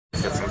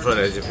Get some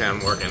footage of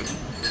him working.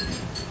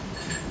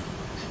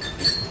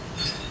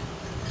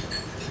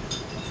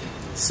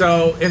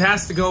 So it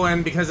has to go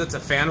in, because it's a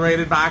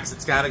fan-rated box,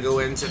 it's got to go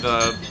into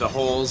the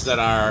holes that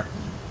are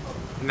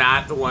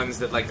not the ones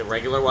that, like the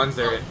regular ones.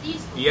 They're,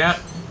 yep.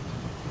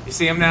 You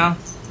see them now?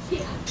 Yeah.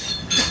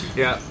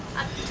 Yeah.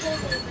 I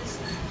totally missed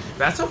that.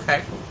 That's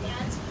okay.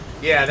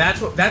 Yeah,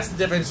 that's the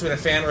difference between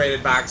a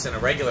fan-rated box and a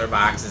regular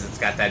box, is it's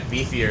got that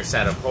beefier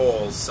set of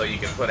holes, so you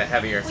can put a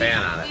heavier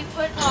fan on it. We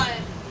put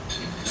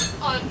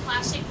a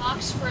plastic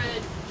box for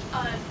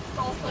a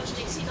golf clutch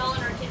Dixie doll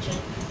in our kitchen.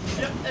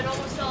 It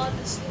almost fell out of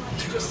the ceiling.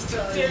 Just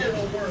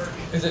it'll work.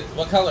 Is it?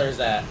 What color is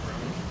that?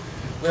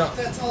 We don't.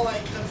 That's all I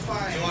can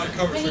find. You want to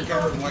cover it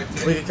in white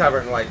tape? We can cover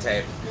it in white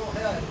tape. Go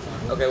ahead.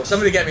 Okay. Well,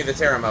 somebody get me the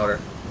Terra motor.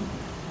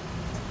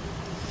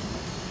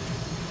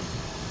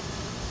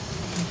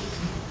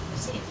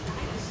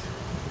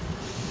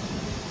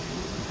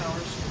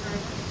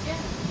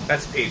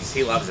 That's Pete's.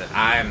 He loves it.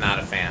 I am not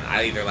a fan.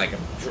 I either like an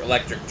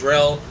electric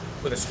drill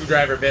with a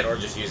screwdriver bit or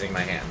just using my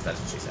hands. That's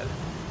what she said.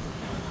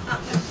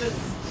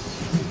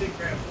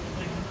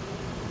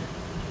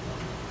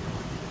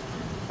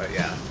 But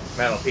yeah,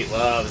 Metal Pete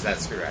loves that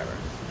screwdriver.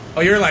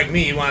 Oh, you're like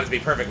me. You want it to be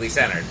perfectly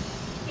centered.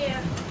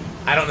 Yeah.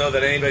 I don't know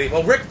that anybody...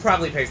 Well, Rick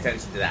probably pays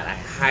attention to that. I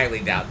highly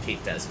doubt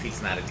Pete does.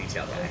 Pete's not a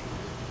detail guy.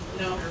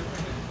 No.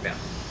 No.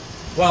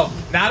 Well,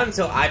 not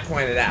until I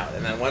point it out.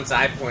 And then once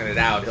I point it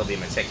out, he'll be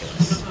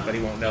meticulous. But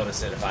he won't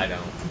notice it if I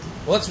don't.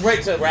 Well, let's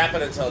wait to wrap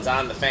it until it's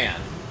on the fan.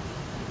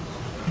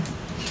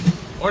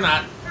 Or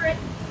not. All right.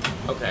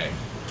 Okay.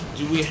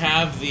 Do we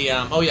have the...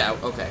 oh, yeah.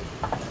 Okay.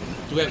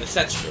 Do we have the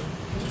set screw?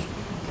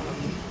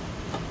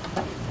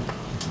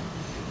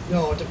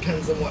 No, it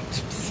depends on what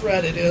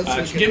thread it is.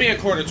 Give me a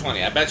quarter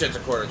 20. I bet you it's a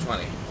quarter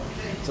 20.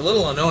 It's a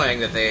little annoying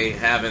that they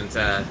haven't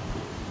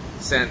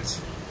sent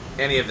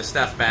any of the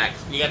stuff back.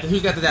 You got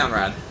who's got the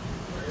downrod?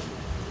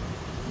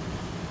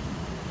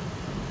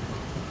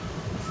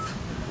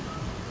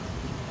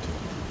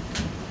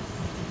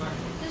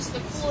 This is the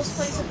coolest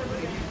place I've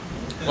ever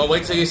been. Well,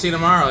 wait till you see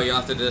tomorrow. You'll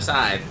have to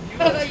decide.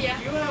 Yeah.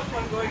 You have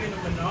fun going into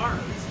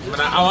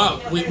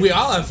Menards. We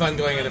all have fun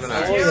going into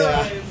Menards. Oh,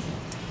 yeah.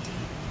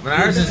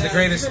 Menards is the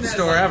greatest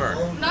store ever.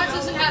 Menards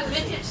doesn't have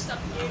vintage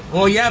stuff though.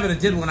 Well, yeah, but it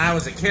did when I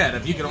was a kid.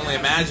 If you can only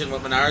imagine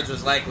what Menards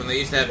was like when they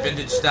used to have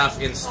vintage stuff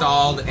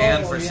installed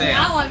and for sale.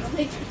 Now I'm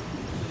thinking.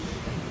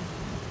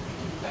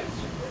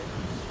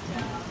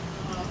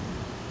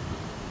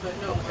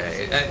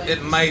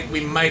 Okay, we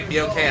might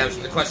be okay.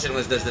 The question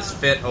was, does this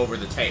fit over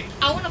the tape?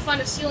 I want to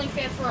find a ceiling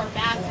fan for our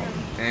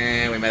bathroom.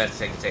 And we might have to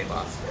take the tape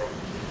off.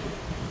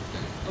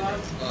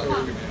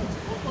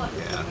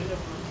 Yeah.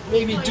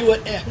 Maybe do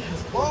it.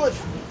 Well, if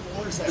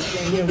where's that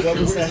thing? What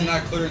was It's that?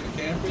 not clearing the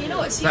canopy. Do you know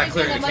what not ceiling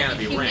clear fan the that might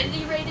canopy be ring.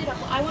 humidity rated?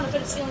 I want to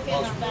put a ceiling fan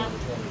in our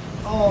bathroom.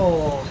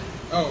 Oh.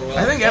 Oh, well.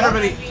 I think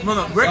everybody...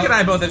 Well, no, Rick and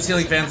I both have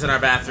ceiling fans in our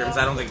bathrooms.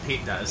 I don't think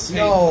Pete does.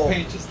 No.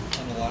 Paint just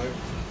unalive.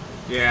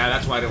 Yeah,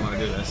 that's why I didn't want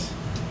to do this.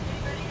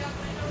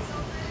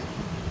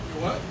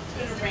 What?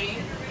 It's gonna rain.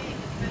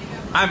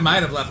 I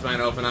might have left mine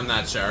open. I'm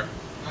not sure.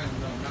 No, not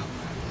mine.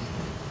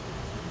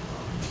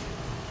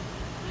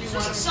 It's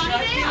just a sunny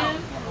day out.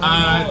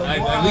 I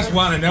at least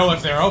want to know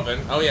if they're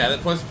open. Oh, yeah,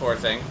 that was the poor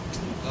thing.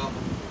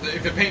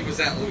 If the paint was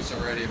that loose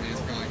already, I mean,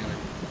 it's probably gonna.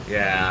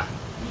 Yeah.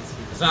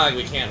 It's not like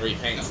we can't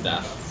repaint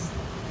stuff.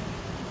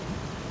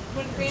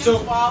 When fans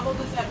So- wobble,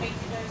 does that make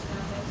you guys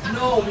nervous?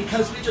 No,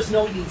 because we just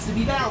know it needs to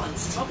be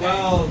balanced. Okay.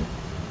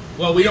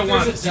 Well, we don't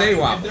want it to stay If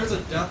wobble. there's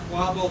a death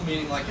wobble,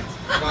 meaning like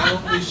it's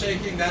violently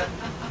shaking, that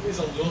is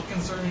a little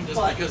concerning just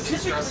But because it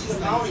typically stresses the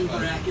things. mounting but-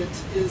 bracket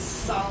is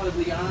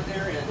solidly on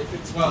there, and if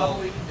it's Well,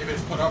 wobbling, if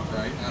it's put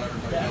upright, not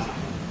everybody does it.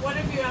 What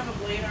if you have a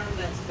blade arm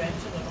that's bent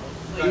a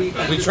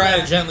little? We try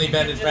to gently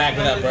bend it back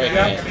without breaking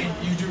I it. mean,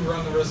 you do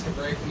run the risk of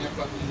breaking it,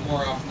 but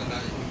more often than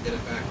not, you can get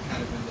it back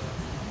kind of into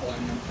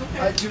alignment.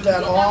 I do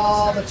that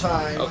all the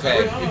time.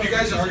 Okay. If you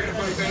guys are going to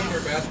put a fan in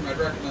your bathroom, I'd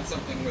recommend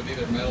something with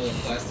either metal or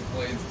plastic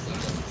blades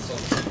instead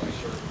of my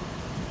shirt.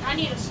 I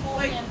need a small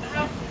Like, fan.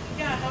 how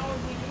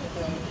would we do it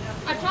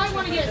though? I probably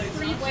want to get a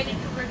 3-bladed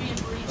Caribbean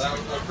breeze. A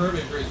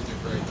Caribbean breeze would do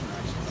great.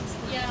 Actually, that's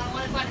the Yeah, I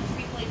want to find a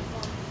 3-bladed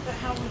one. But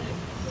how would it?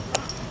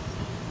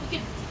 We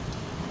could.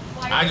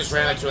 I just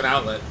ran it to an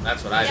outlet.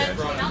 That's what I did.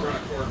 run a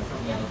cord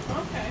from the.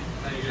 Okay.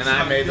 And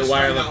I made the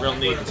wire look real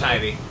neat and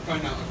tidy.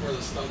 Find out where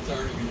the studs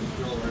are, and you can just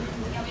drill right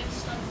into Yeah, it. we have to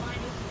start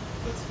finding.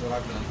 That's what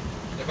I've done.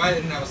 If I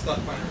didn't have a stud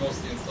finder, most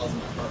of the installs in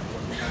my apartment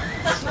wouldn't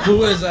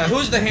happen.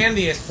 Who's the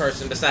handiest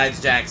person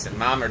besides Jackson,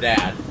 mom or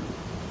dad?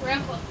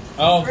 Grandpa.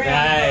 Oh, Grandpa,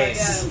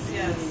 nice.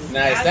 Yes.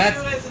 Nice. That's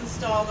who has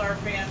installed our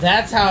fan.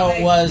 That's how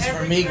it was for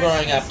Every me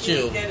growing up Christmas,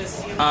 too. we get a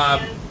ceiling Um,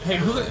 fan. hey,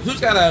 who's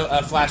got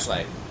a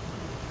flashlight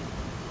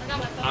I got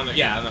my phone.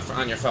 on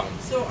on your phone?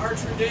 So our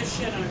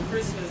tradition on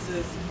Christmas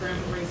is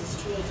Grandpa brings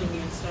his tools and we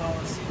install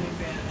a ceiling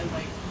fan. And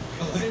like,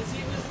 since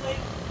he was like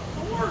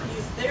 4,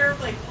 he's there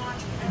like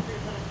watching every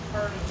little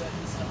part of it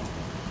and stuff.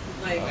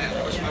 Like, Man,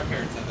 I wish my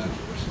parents had that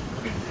tradition.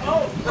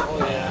 Oh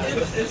yeah.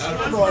 It's I fun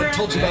remember for I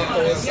told you about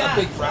those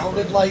everybody. big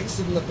rounded lights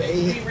in the We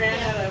bay. ran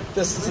out of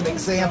This is an room,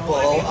 example so,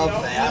 I mean, we of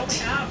don't that.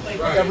 have, like,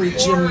 Right. Every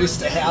gym doors used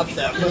to and have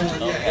them.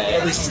 Okay.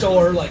 Every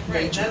store, like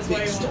Right, major that's what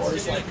big he wants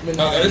stores, to do. like Okay,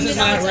 Menards. this is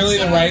not really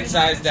the right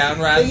size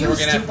downrod, They so we're used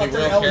gonna have to to, be but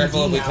real they're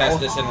careful if we LED test now.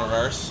 this in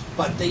reverse.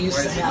 But they used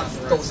Why to is it have not the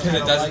right those size? kind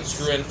Because of it doesn't lights.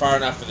 screw in far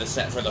enough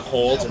for the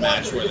hole to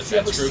match where the If you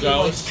ever set screw see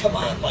lights goes. come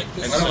on like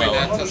this. And Why don't we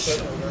so- not test it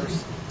in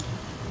reverse?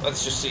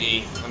 Let's just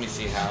see. Let me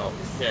see how.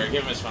 Here,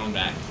 give him his phone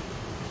back.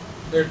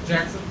 There,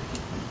 Jackson.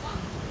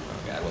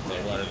 Oh God,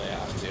 what are they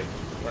off to?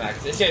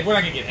 We're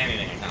not gonna get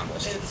anything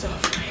accomplished. It's so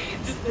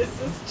great. This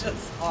is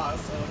just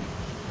awesome.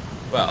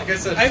 Well, Like I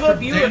said, I just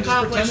hope you pretend- just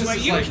accomplish pretend this what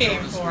is you like came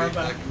Jonas for, Week,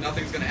 but- like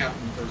nothing's gonna happen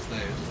the first day.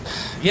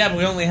 yeah, but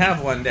we only have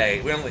one day.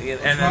 We only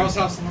and Tomorrow's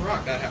then House on the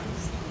Rock, that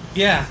happens.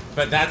 yeah,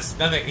 but that's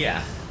nothing.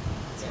 Yeah.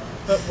 It's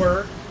alright.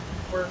 But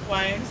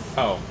work-wise,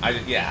 Oh,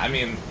 I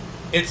mean,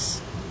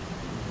 it's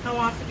how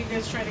often do you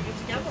guys try to get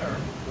together?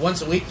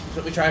 once a week. That's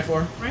what we try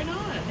for. Right on.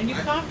 And you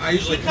I- come. I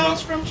usually he come comes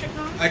up- from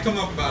Chicago. I come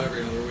up about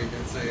every other week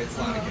and say it's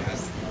a lot of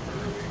gas to come up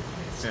every week.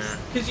 It's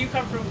just- Because you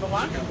come from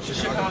Milwaukee,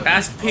 Chicago.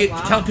 Ask Pete. Oh,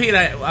 wow. Tell Pete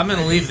I'm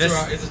gonna leave this.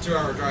 It's a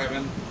 2-hour drive,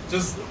 and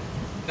just.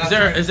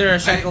 Is there a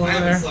shekel I over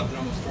haven't there? slept in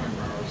almost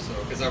 24 hours,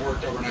 so because I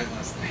worked overnight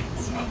last night.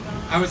 So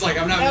I was like,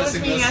 I'm not That was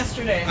missing me this.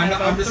 yesterday. I I'm had not-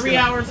 about I'm just 3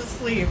 gonna- hours of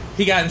sleep.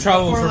 He got in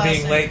trouble Before for last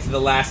being night. late to the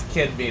last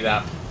kid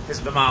meetup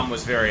because the mom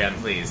was very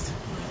unpleased.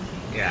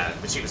 Yeah,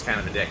 but she was kind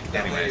of a dick.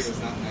 That lady Anyways, was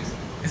not nice.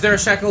 is there a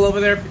shekel over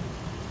there?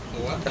 A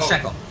what? A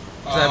shekel.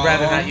 'Cause I'd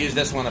rather not use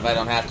this one if I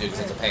don't have to because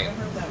it's a pain. I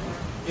heard that one.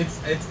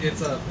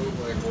 It's a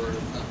bootleg word.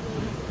 It's not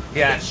really.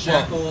 Yeah, It's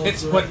well, shekel,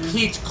 it's what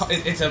Pete.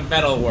 It's a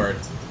metal word.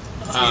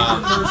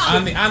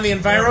 On the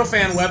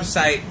EnviroFan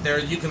website, there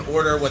you can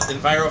order what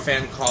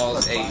EnviroFan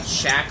calls a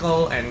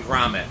shackle and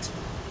grommet,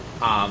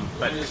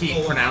 but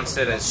Pete pronounced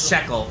it as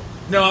shekel.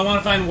 No, I want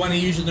to find one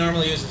he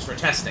normally uses for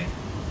testing,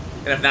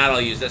 and if not,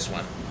 I'll use this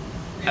one.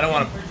 I don't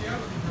want to.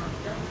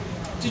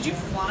 Did you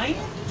fly in?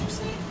 Did you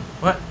say?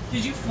 What?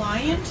 Did you fly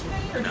in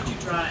today, or No. did you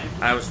drive?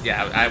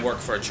 I work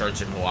for a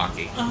church in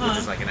Milwaukee, which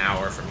is like an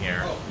hour from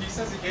here. Oh, he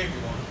says he gave you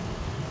one.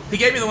 He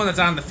gave me the one that's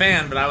on the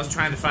fan, but I was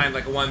trying to find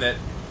like a one that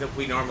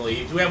we normally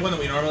use. Do we have one that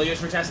we normally use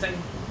for testing?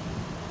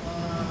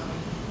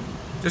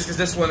 Just because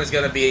this one is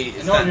going to be...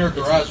 You know, in your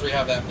garage we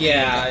have that.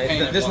 Yeah, that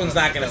painted this one one's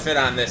that's not going to fit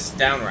on this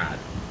downrod.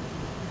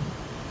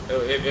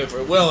 If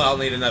it will, I'll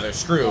need another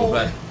screw, Oh.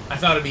 but I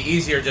thought it'd be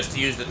easier just to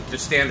use the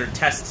standard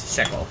test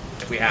shekel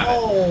if we have it.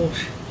 Oh,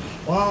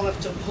 well, I'll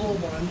have to pull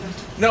one.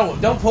 No,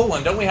 don't pull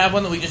one. Don't we have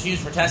one that we just use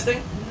for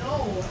testing?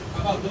 No,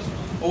 How about this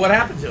one? Well, what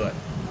happened to it?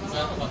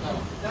 How about that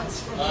one? that's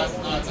from That's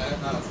the not.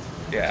 That's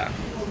Yeah.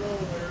 I don't know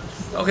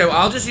where. Okay, well,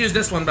 I'll just use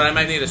this one, but I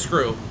might need a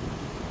screw.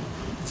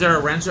 Is there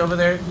a wrench over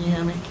there? Can you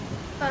hear me?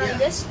 Yeah.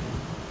 This?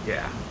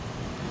 Yeah.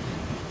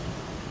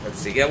 Let's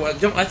see. Yeah, well,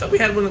 I thought we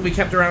had one that we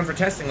kept around for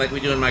testing like we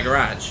do in my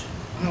garage.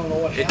 I don't know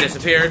what It happened.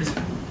 disappeared.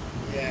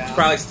 Yeah. It's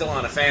probably still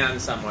on a fan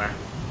somewhere.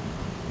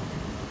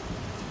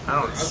 I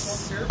don't...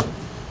 That's one here.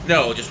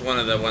 No, just one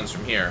of the ones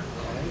from here.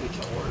 I need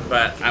to order.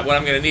 But what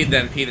I'm going to need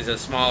then, Pete, is a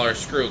smaller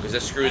screw, because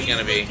this screw is going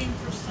to be... Are you looking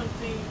for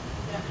something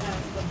that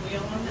has the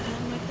wheel on the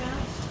end like that?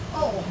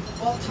 Oh,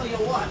 well, I'll tell you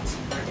what.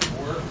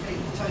 Work. Hey,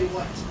 I'll tell you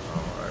what.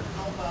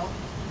 How about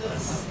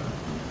this?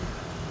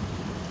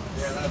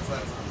 Yeah, that's.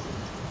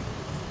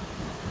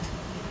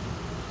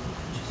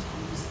 Just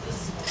use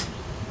this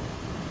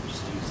one.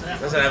 Just use that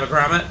Does one. it have a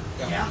grommet?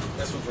 Yeah.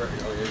 This one's right here.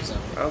 Oh, here's that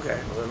one. Okay,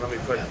 well then let me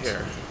put it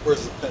here.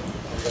 Where's the pin?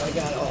 I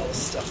got all this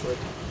stuff with.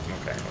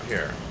 Okay, well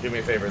here. Do me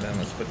a favor then,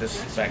 let's put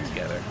this back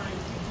together.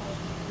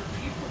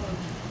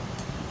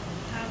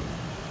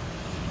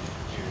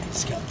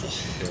 He's got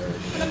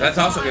the. That's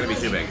also going to be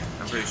too big,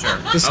 I'm pretty sure.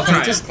 Just, I'll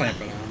try just it. clamp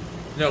it on.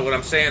 No, what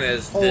I'm saying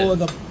is... Oh,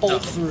 the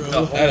bolt through.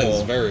 The That is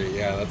hole. very.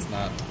 Yeah, that's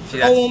not. See,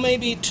 that's- Oh, well,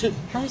 maybe two.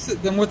 How is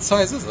it? Then what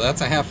size is it?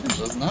 That's a half inch,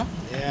 isn't it?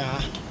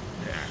 Yeah.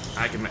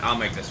 yeah, I'll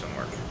make this one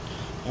work.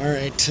 All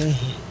right. The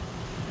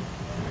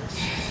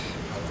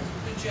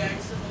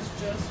Jaxon was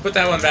just Put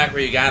that one back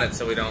where you got it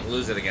so we don't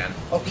lose it again.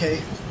 Okay.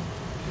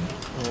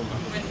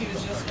 when he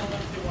was just old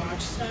enough to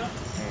watch stuff.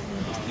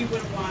 He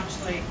would watch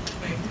like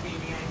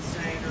Baby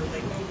Einstein or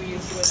like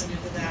movies. He wasn't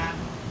into that.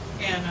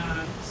 And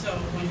so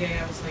one day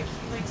I was like,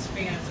 he likes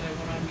fans, and I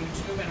went on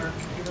YouTube, and our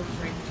computer was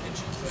right in the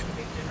kitchen, so I could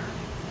make dinner.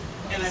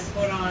 And I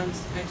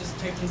just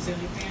typed in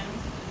ceiling fans,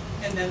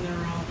 and then there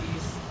are all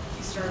these.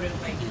 He started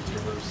like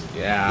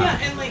Yeah.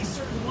 and like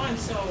certain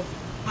ones. So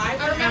I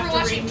would I remember have to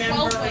watching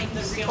remember 12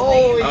 Wings. the real Oh,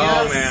 name. yeah.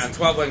 Oh man,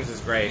 12 Wings is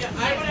great. Yeah,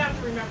 I would have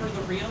to remember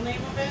the real name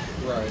of it.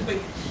 Right. But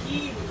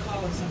he would call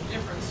it something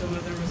different. So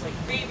there was like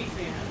Baby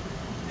Fan,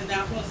 and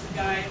that was the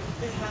guy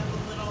that had the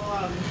little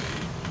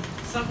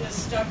something that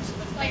stuck to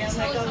the Like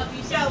fan,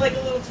 Teletubbies? like a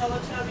little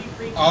Teletubby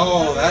creature.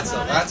 Oh, that's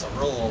on it. a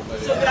real old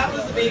video. So that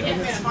was the Baby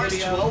And as Fan far as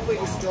video. 12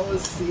 wings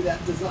goes, see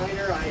that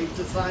designer I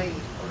designed,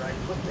 or I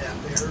put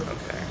that there.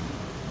 Okay.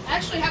 I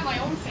actually have my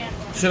own fan.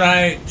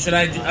 Should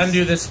I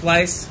undo this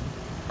splice?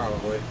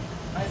 Probably.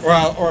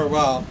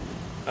 Well,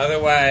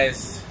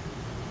 Otherwise,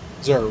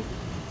 Zero.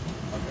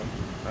 Okay.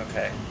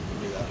 Okay.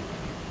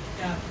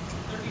 Yeah,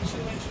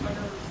 32-inch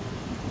under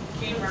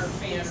Kmart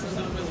fan or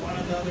something was one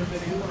of the other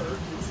videos.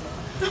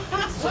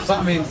 So,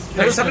 I mean,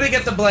 Hey, somebody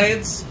get the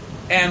blades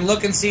and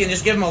look and see and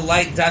just give them a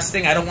light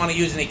dusting. I don't want to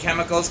use any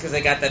chemicals because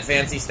they got that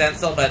fancy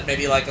stencil, but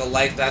maybe like a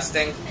light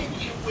dusting.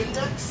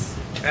 Windex?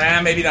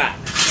 Maybe not.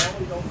 No,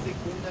 we don't think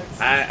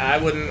Windex. I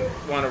wouldn't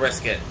want to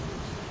risk it.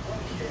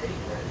 Okay.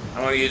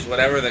 I want to use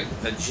whatever the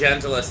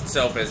gentlest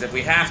soap is. If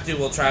we have to,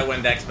 we'll try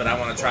Windex, but I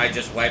want to try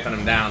just wiping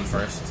them down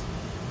first.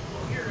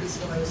 Well, here is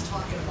what I was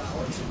talking about.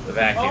 The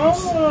vacuums.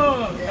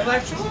 Oh, Yeah.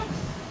 Electrolux?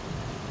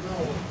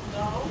 No.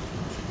 No.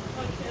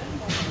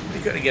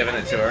 You could have given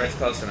it to her. It's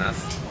close enough.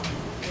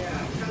 Yeah,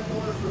 I got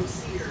more from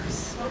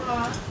Sears.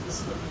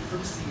 This would be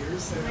from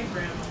Sears. My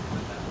grandma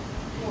wanted that.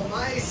 Well,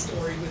 my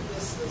story with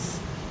this is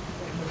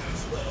like when I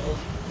was little.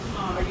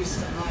 I used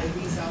to buy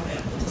these out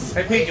at the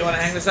display. Hey, Pete, you want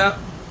to hang this up?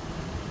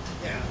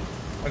 Yeah.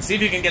 And see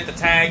if you can get the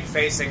tag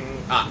facing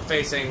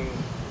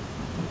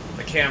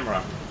the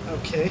camera.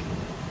 Okay.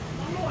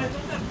 Oh, no, I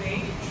love that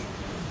beige.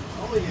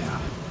 Oh yeah.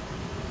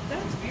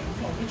 That's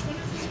beautiful. Which one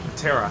is it?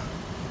 Tara.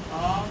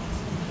 Oh,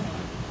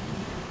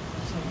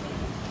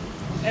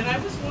 and I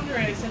was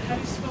wondering, I said, how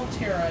do you spell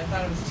Tara? I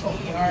thought it was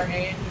T-E-R-A,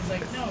 and he's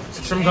like, no, T-A-R-A.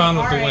 It's from Gone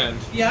with the Wind.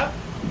 Yep,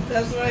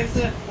 that's what I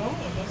said. Oh,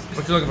 it must be.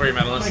 What you looking for, your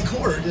medalist? My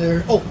cord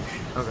there. Oh,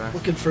 Okay.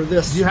 looking for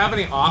this. Do you have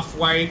any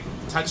off-white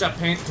touch-up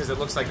paint? Because it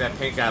looks like that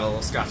paint got a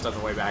little scuffed on the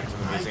way back from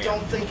the I museum.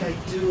 don't think I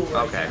do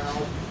right Okay.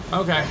 now.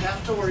 Okay. I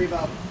have to worry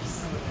about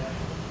some of that.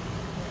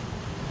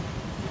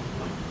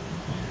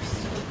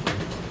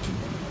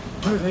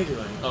 What are they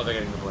doing? Oh, they're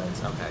getting the blades.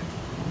 Okay.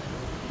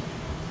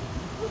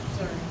 Oops,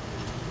 sorry.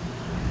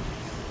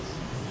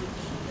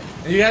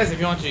 And you guys, if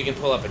you want to, you can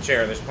pull up a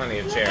chair. There's plenty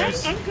of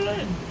chairs. I'm good.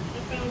 I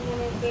found one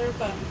over there,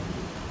 but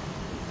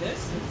this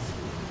is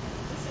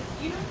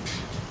it heater?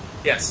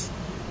 Yes.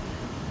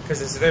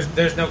 Because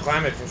there's no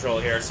climate control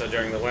here, so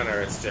during the winter,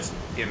 it's just,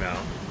 you know,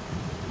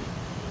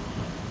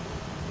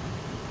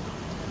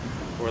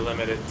 we're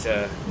limited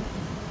to...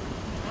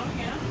 Oh,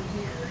 yeah.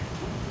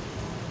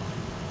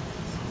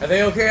 Are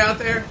they okay out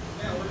there?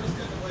 Yeah, we're just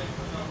getting away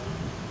from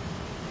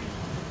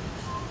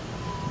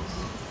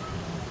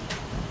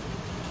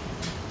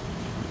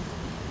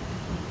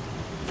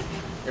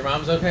Your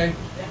mom's okay?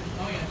 Yeah.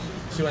 Oh,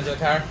 yeah. She went to the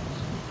car?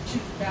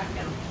 She's back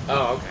now.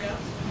 Oh, okay. Yeah.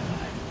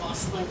 I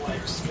lost my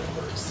wire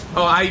strippers.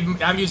 Oh,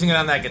 I'm using it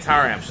on that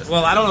guitar amp.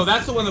 Well, I don't know.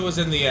 That's the one that was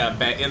in the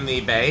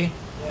bay.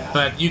 Yeah.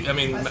 But I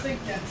mean, I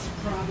think that's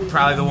probably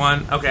probably the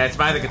one. Okay, it's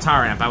by the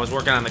guitar amp. I was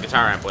working on the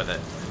guitar amp with it.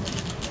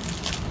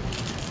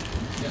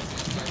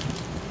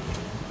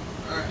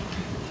 Alright.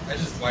 I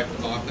just wiped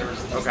them off. There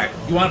was Okay.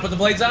 You want to put the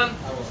blades on?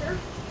 I will. Sure.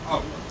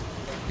 Oh.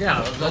 Yeah,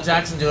 let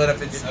Jackson do it.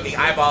 If it just the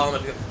eyeball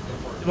them.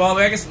 Well,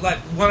 I guess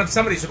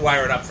somebody should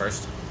wire it up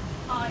first.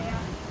 Oh,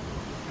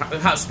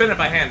 yeah. Spin it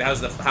by hand. How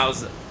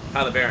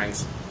the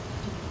bearings?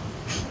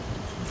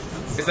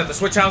 Is that the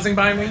switch housing I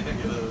binding? think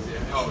it is, yeah.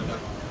 Oh, it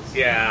definitely is.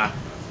 Yeah.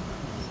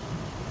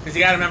 Because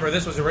you got to remember,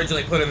 this was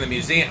originally put in the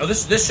museum. Oh,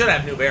 this should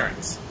have new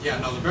bearings. Yeah,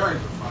 no, the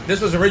bearings are fine.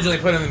 This was originally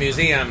put in the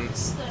museum.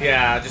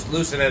 Yeah, just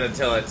loosen it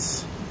until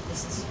it's.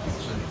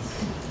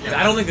 Yeah.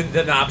 I don't think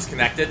the knob's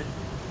connected.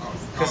 Oh,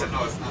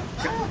 no, it's not.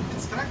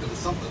 It's connected to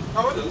something.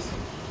 Oh, it is.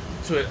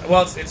 To it.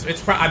 Well,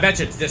 it's. I bet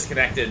you it's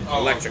disconnected Oh,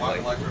 electrically.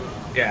 electrically.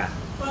 Yeah.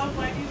 Well,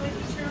 why do you like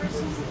the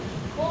terraces?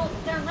 Well,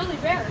 they're really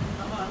rare.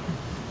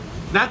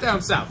 Not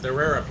down south. They're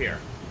rare up here.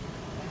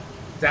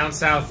 Down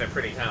south, they're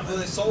pretty Well, common.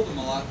 they sold them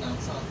a lot down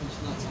south.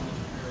 There's not so much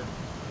here.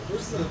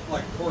 Where's the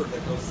cord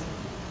that goes?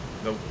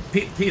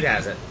 Pete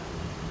has it.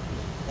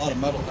 A lot of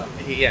metal back.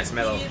 Yes,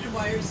 metal. We needed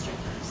wire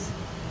strippers.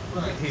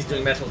 Right. He's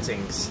doing metal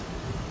things.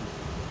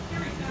 Here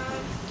we go.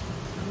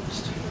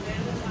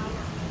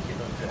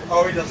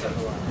 Oh, he does have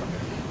the wire.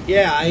 Okay.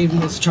 Yeah, I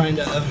was trying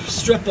to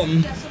strip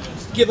them,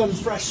 give them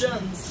fresh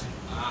ends.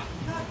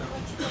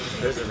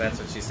 That's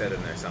what she said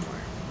in there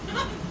somewhere.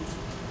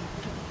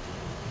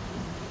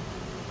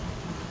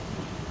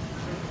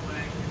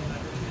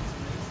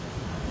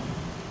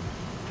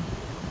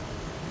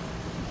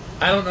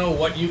 I don't know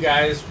what you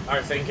guys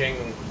are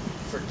thinking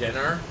for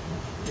dinner.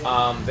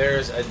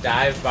 There's a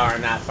dive bar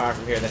not far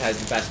from here that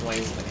has the best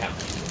wings in the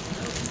county.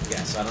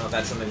 Yeah, so I don't know if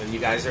that's something that you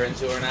guys are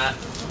into or not.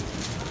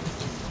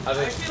 I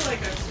feel like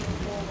I'm so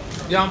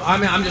full of Yeah,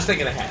 I'm just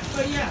thinking ahead.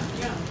 But yeah.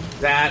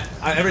 That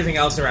everything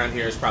else around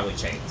here is probably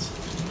chains.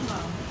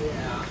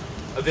 Yeah,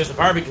 There's a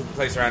barbecue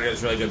place around here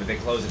that's really good, but they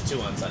close at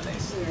 2 on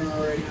Sundays. they're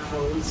already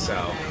closed. So.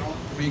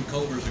 I mean,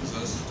 Culver's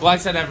exists. Well, I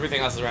said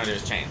everything else around here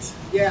is chains.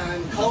 Yeah,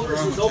 and Culver's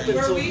is open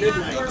Where till we have,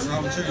 midnight. where we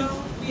Wrong live, chain.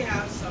 though, we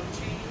have some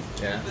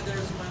chains. Yeah. But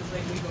there's ones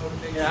like we go to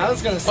big Yeah, I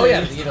was gonna say. Oh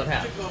yeah, you don't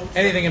have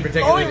anything in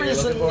particular Only that you're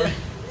reason, looking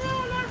for.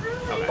 No, not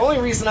really. Okay. only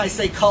reason I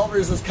say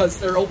Culver's is because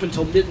they're open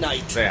till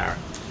midnight, They are,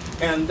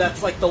 and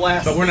that's like the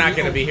last. but we're not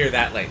thing going to be open. here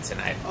that late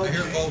tonight. I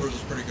hear Culver's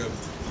is pretty good.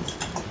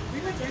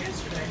 We went there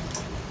yesterday.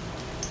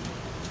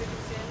 Chicken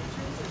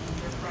sandwiches and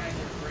their fries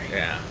are great.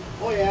 Yeah.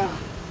 Oh yeah.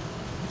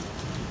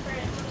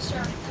 Right,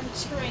 I'm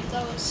screwing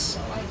those so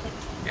I can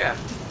Yeah.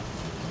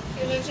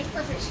 It was a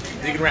perfect screen.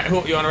 You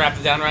can you want to wrap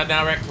the downrod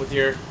now, Rick, with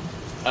your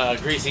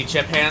greasy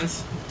chip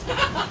hands?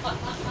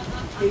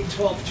 8,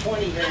 12,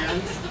 20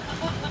 hands.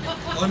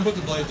 Let me put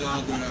the blades on.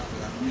 I'll do it after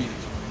that. I'm eating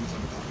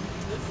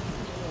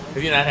something.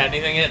 Have you not had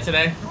anything yet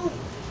today?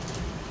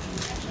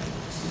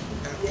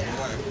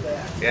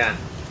 Yeah.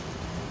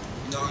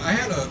 No, I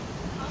had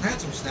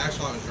some snacks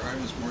while I was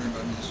driving this morning,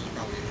 but I mean, this was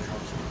probably 8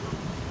 hours ago.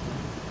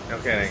 No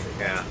kidding.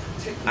 Yeah.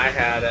 I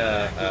had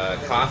a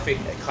coffee,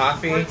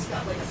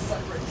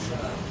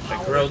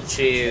 a grilled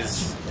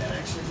cheese,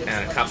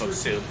 and a cup of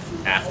soup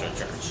after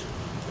church.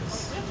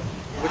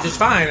 Which is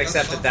fine,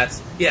 except that that's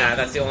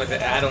the only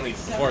thing. I don't eat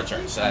before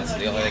church, so that's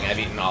the only thing I've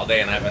eaten all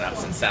day, and I've been up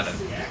since 7.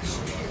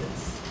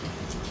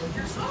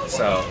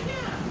 So.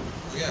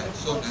 Yeah,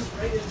 so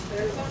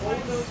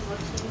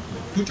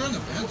who turned the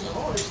fans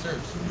off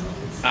upstairs?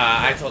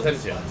 I told him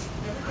to.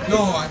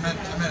 No, I meant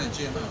at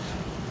GMS.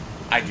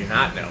 I do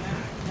not know.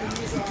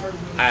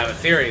 I have a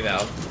theory,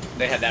 though.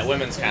 They had that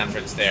women's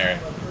conference there.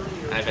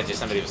 I bet you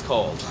somebody was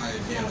cold.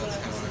 Yeah, that's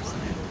kind of what I was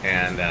thinking.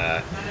 And,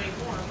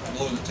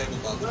 blowing the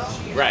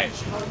tablecloth. right.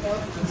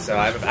 So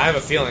I have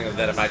a feeling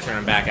that if I turn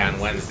them back on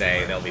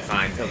Wednesday, they'll be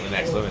fine till the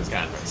next women's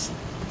conference.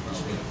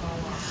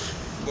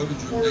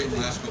 Women's room date in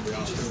Alaska will be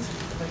off too.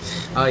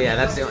 Oh yeah,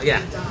 that's the only,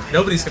 yeah.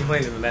 Nobody's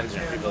complaining in the men's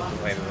room. People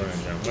complain in the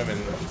women's room. Women.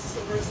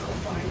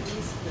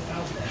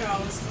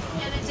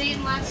 And it's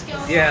Aiden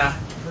Latsko. Yeah.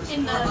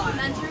 In the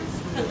men's room.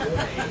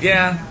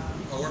 Yeah.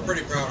 Oh, we're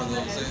pretty proud of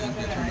those. They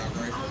turned out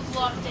great. I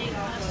love Aiden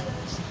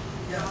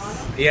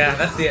Latsko's. Yeah,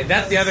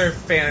 that's the other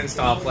fan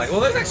install place. Well,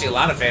 there's actually a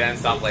lot of fan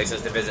install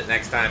places to visit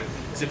next time.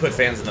 Because we put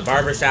fans in the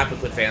barber shop, we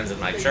put fans in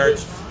my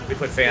church, we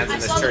put fans in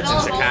this church in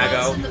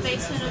Chicago. In the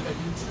basement of the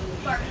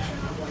barber shop.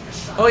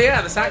 Oh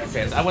yeah, the soccer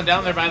fans. I went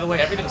down there, by the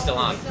way. Everything's still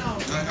on.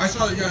 I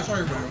saw your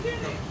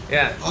video.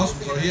 Yeah.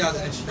 Awesome. So he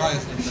hasn't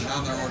surprised him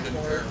down there or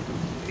didn't care.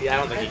 Yeah, I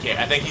don't think he cared.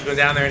 I think he went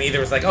down there and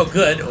either was like, "Oh,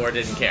 good," or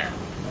didn't care.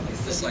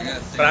 Just like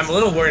but I'm a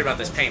little worried about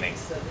this painting.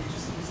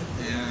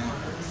 Yeah.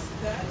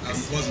 I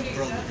wasn't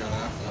thrilled with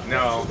that.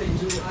 No.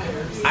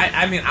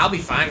 I mean, I'll be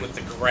fine with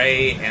the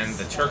gray and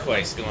the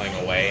turquoise going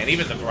away, and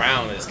even the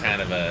brown is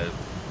kind of a.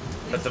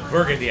 But the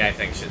burgundy, I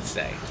think, should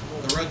stay.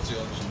 The red seal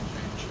shouldn't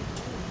change.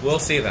 We'll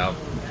see, though.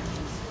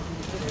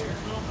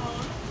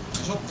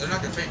 They're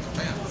not going to paint the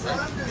fan, right?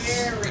 I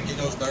think he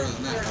knows better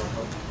than that, I would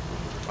hope.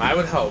 I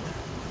would hope.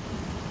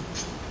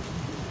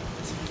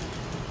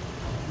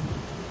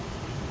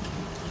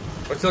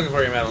 What's looking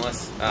for your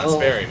medalist?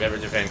 Sperry,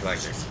 Beverage of Fan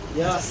Collectors.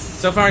 Yes.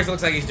 So far, it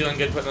looks like he's doing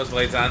good putting those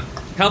blades on.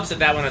 Helps that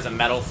that one has a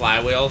metal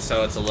flywheel,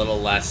 so it's a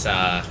little less...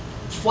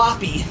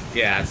 floppy.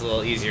 Yeah, it's a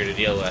little easier to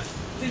deal with.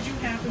 Did you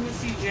happen to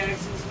see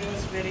Jaxon's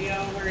newest video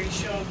where he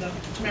showed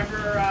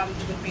remember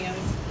the fans,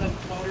 the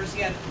motors?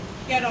 He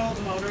had all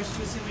the motors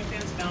to ceiling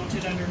fans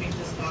mounted underneath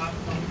his bunk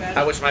bed.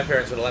 I wish my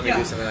parents would have let me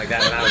do something like that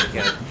when I was a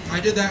kid.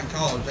 I did that in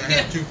college. I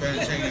had 2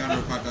 fans hanging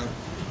under my bed.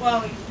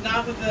 Well,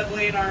 not with the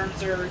blade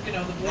arms or, the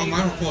blade. Oh,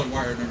 mine were fully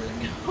wired and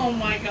everything. Oh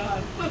my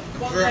god.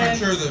 I'm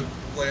sure the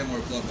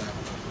landlords love that.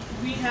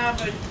 We have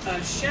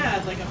a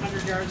shed like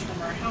 100 yards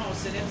from our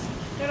house, and it's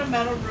got a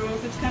metal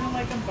roof. It's kind of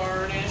like a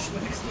barnish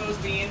with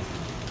exposed beams.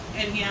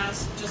 And he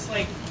asked, just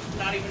like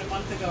not even a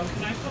month ago,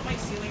 can I put my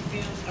ceiling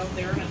fans out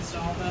there and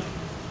install them?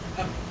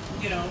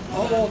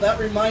 Oh, that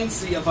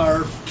reminds me of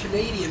our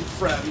Canadian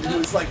friend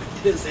who's like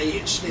his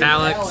age.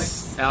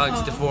 Alex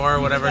DeFore,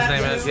 whatever his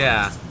name is,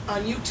 yeah.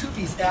 On YouTube,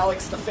 he's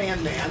Alex the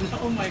Fan Man.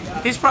 Oh my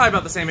god. He's probably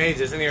about the same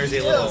age, isn't he, or is he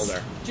a little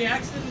older?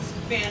 Jackson's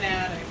fan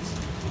addict.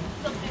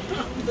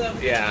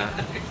 Yeah.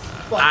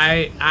 But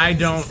I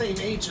don't... He's the same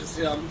age as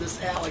him,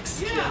 this Alex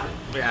kid.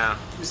 Yeah.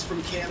 Who's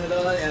from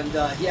Canada, and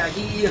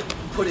he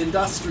put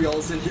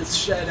industrials in his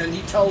shed, and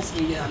he tells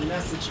me on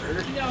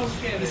Messenger. No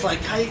kidding. He's like,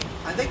 I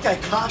think I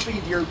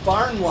copied your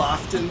barn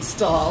loft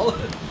install.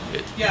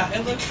 Yeah,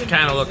 it looks amazing.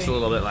 Kind of looks a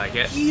little bit like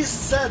it. He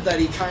said that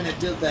he kind of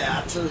did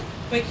that.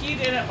 But he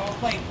did it all,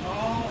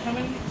 how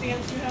many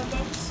fans do you have,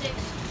 though? 6.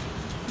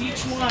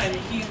 Each one,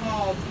 he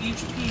hauled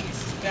each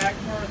piece back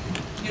and forth,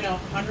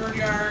 100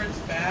 yards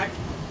back,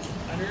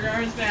 100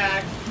 yards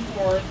back and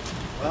forth.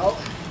 Well,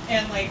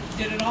 and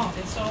did it all,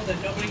 installed it.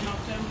 Nobody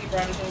helped him. He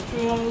brought his own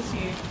tools.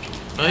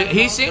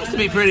 He seems to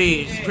be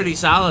pretty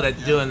solid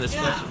at doing this.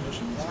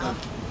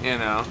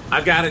 Yeah.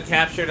 I've got it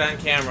captured on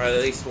camera.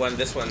 At least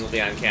this one will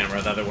be on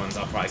camera. The other ones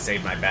I'll probably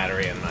save my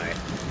battery and my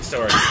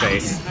storage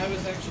space. I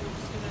was actually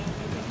just gonna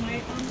pick up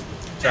my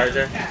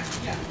charger.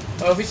 Yeah.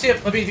 Oh,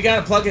 if you got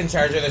a plug-in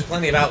charger, there's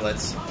plenty of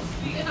outlets. Oh,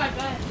 yeah, I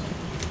bet.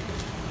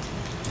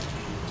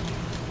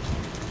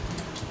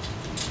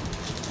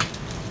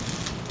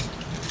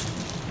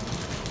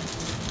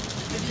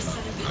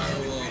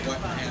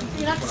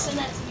 You have to send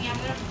that to me. I'm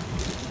gonna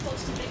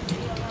post a big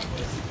video about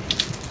this.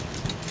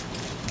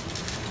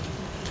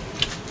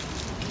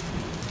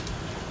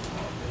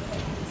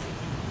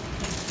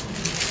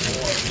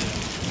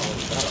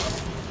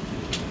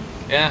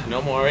 Yeah,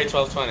 no more.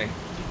 8/12/20.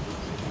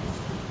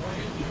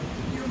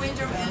 Your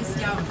window is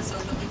down, so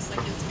it looks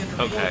like it's going to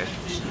be. Okay.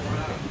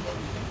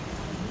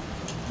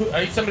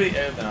 Are you somebody? No.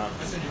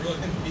 I said, you really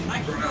think the I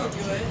beans can burn go out? do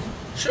it.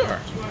 Sure.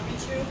 Do you want me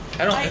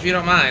to? I don't. If you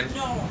don't mind.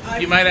 No.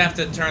 You might have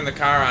to turn the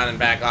car on and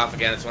back off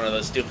again. It's one of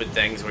those stupid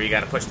things where you got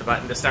to push the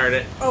button to start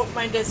it, Oh,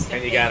 mine does.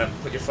 and you got to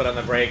put your foot on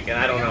the brake. And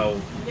I don't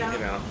know, Yeah. you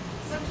know.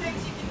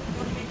 Sometimes you can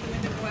go make the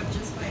window go up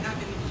just by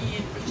having the key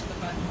and push the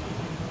button.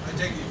 I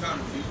take it you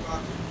found a fuse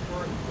box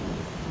for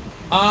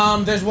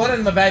it? There's one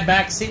in the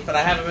back seat, but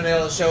I haven't been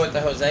able to show it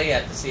to Jose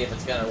yet to see if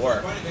it's gonna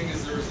work. The funny thing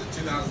is, there was a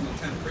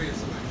 2010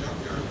 Prius in my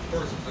junkyard. Of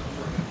course, it was a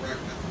front end wreck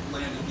that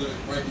landed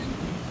right in,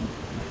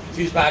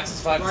 Fuse box is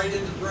fucked. right into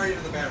the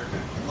battery pack.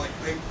 I'm like,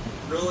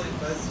 really?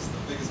 That's just the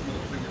biggest middle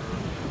finger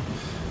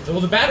ever. Well,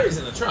 the battery's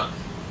in the trunk.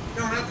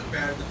 No, not the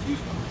battery, the fuse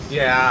box.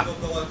 Yeah.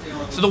 You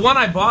know, So the one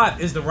I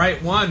bought is the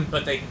right one,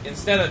 but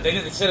instead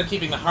of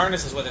keeping the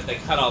harnesses with it, they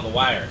cut all the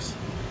wires.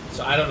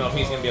 So I don't know if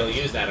he's gonna be able to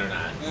use that or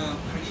not. I mean,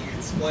 you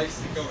can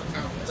splice and go to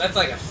town. That's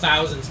like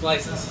 1,000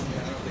 splices.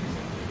 Yeah, I don't think he's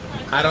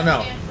gonna do that. I don't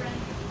know.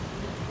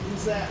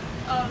 Who's that?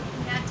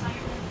 Matt Tyler.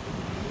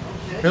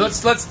 Okay. Here,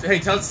 let's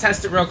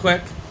test it real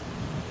quick.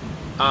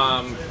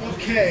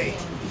 Okay.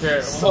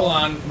 Here, hold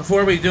on.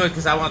 Before we do it,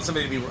 because I want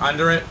somebody to be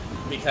under it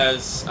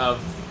because of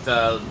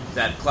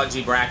that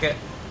kludgy bracket.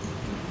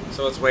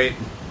 So let's wait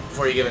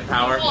before you give it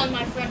power. I'm calling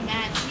my friend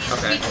Matt. He's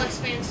Okay.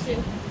 BTS fans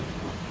too.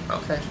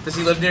 Okay. Does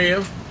he live near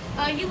you?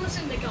 He lives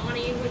in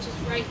Nagani, which is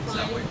right Is by.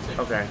 that white tape?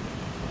 Okay.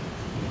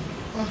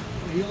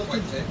 Are you looking?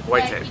 White tape?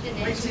 White Yeah, tape. he didn't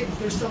White answer. tape.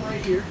 There's some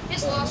right here.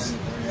 His loss.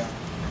 Yeah.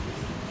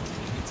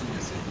 It's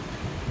missing.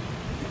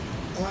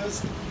 Oh,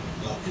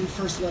 well, and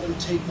first let him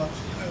tape up.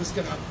 I was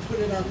gonna put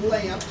it on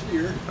lamp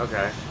here.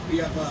 Okay. We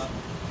have a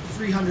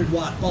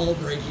 300-watt bulb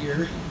right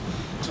here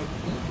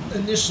to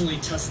initially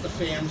test the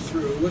fan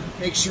through.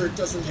 Make sure it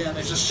doesn't have any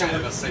It's just short.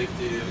 kind of a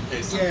safety in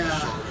case Yeah.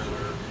 something's shorted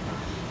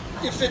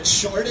or. If it's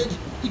shorted,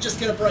 you just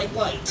get a bright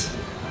light.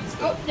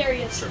 Oh, there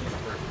he is.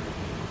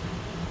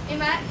 Hey,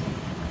 Matt.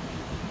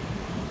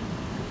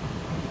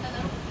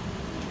 Hello.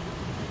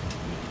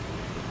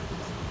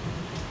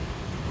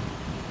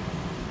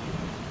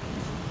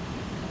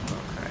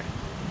 Okay.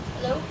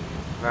 Hello.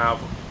 Now,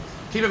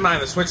 keep in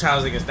mind the switch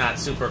housing is not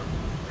super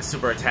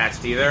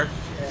attached either.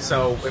 Yeah.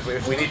 So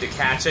if we need to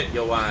catch it,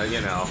 you'll want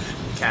to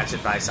catch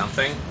it by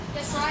something.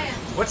 Yes, Ryan.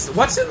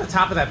 What's in the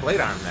top of that blade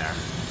arm there?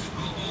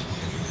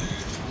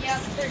 Yeah,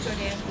 there you go,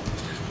 Dan.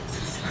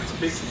 That's a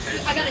piece of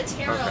tape. I got a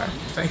tear Okay. up.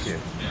 Thank you.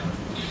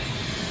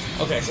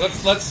 Okay, so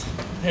let's.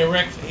 Hey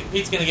Rick,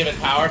 Pete's gonna give it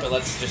power, but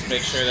let's just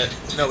make sure that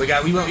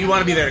we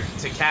want to be there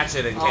to catch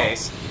it in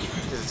case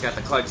because it's got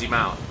the kludgy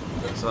mount.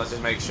 So let's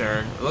just make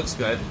sure it looks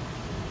good.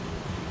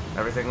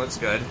 Everything looks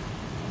good.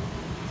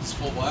 It's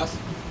full blast.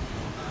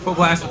 Full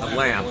blast with the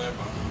lamp.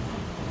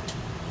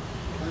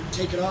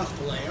 Take it off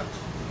the lamp.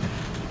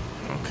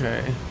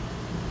 Okay.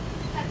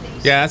 That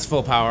thing's- Yeah, that's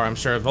full power. I'm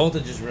sure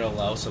voltage is real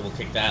low, so we'll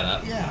kick that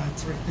up. Yeah,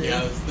 it's right there. Yeah,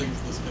 this thing's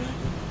disconnected.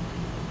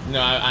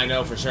 No, I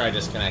know for sure I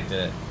disconnected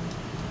it.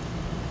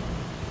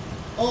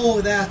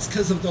 Oh, that's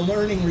because of the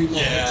learning remote.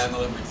 Yeah,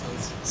 no, that makes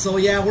sense. So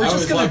yeah, we're I just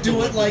always gonna liked do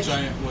the it like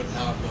giant wood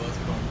knob, though. That's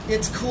fun.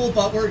 it's cool,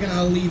 but we're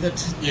gonna leave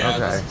it Yeah, Okay.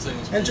 that's the same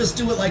as and just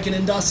do it like an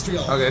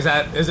industrial. Okay,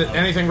 is it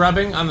anything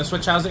rubbing on the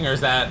switch housing, or is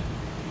that?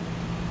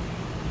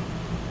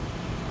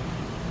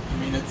 I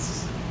mean,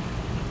 it's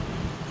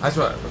That's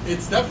what.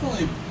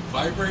 definitely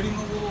vibrating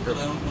a little, but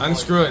I don't know.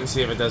 Unscrew it and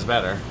see if it does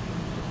better.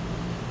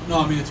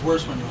 No, I mean it's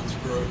worse when you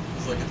unscrew it.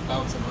 It's like it's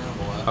bouncing around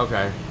a lot.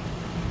 Okay.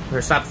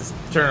 Here, stop this.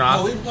 Turn it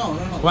off. No,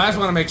 no. Well, I just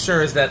want to make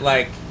sure is that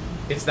like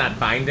it's not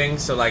binding,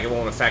 so like it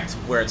won't affect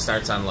where it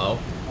starts on low.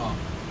 Oh.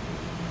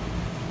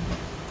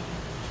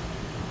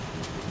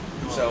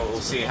 So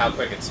we'll see how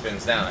quick it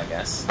spins down, I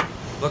guess.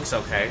 Looks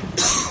okay.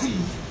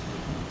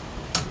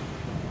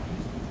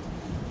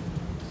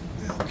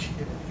 Okay.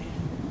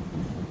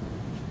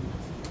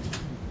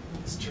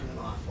 Let's turn it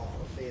off all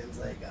the fans.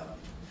 I got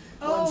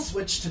one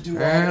switch to do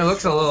all It this.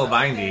 looks a little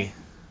bindy.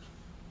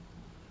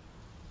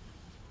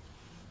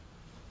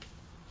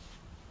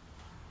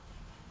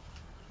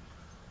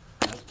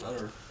 That's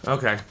better.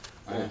 Okay.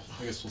 I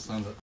guess we'll send it.